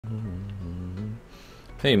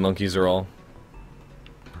Hey, monkeys are all.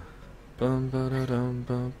 Bum, ba-da-dum,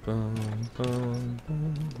 bum, bum, bum,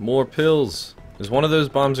 bum. More pills. Is one of those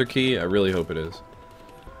bombs or key? I really hope it is.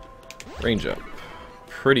 Range up.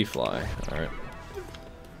 Pretty fly. Alright.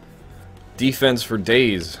 Defense for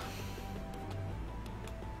days.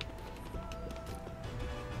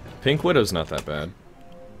 Pink Widow's not that bad.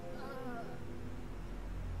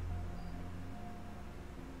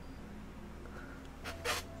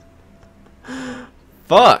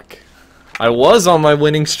 Fuck! I was on my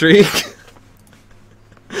winning streak.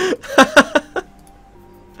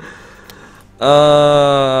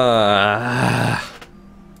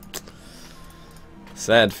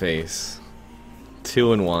 Sad face.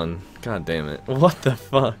 2 and 1. God damn it. What the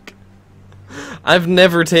fuck? I've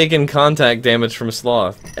never taken contact damage from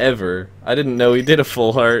Sloth. Ever. I didn't know he did a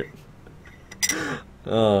full heart.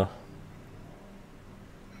 Oh.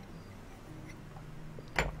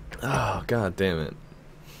 Oh, god damn it.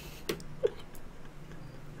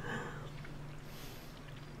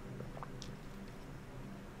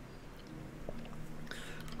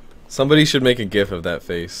 Somebody should make a gif of that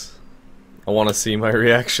face. I want to see my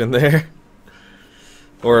reaction there.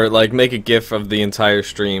 Or, like, make a gif of the entire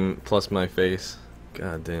stream plus my face.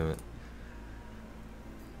 God damn it.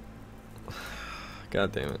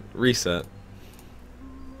 God damn it. Reset.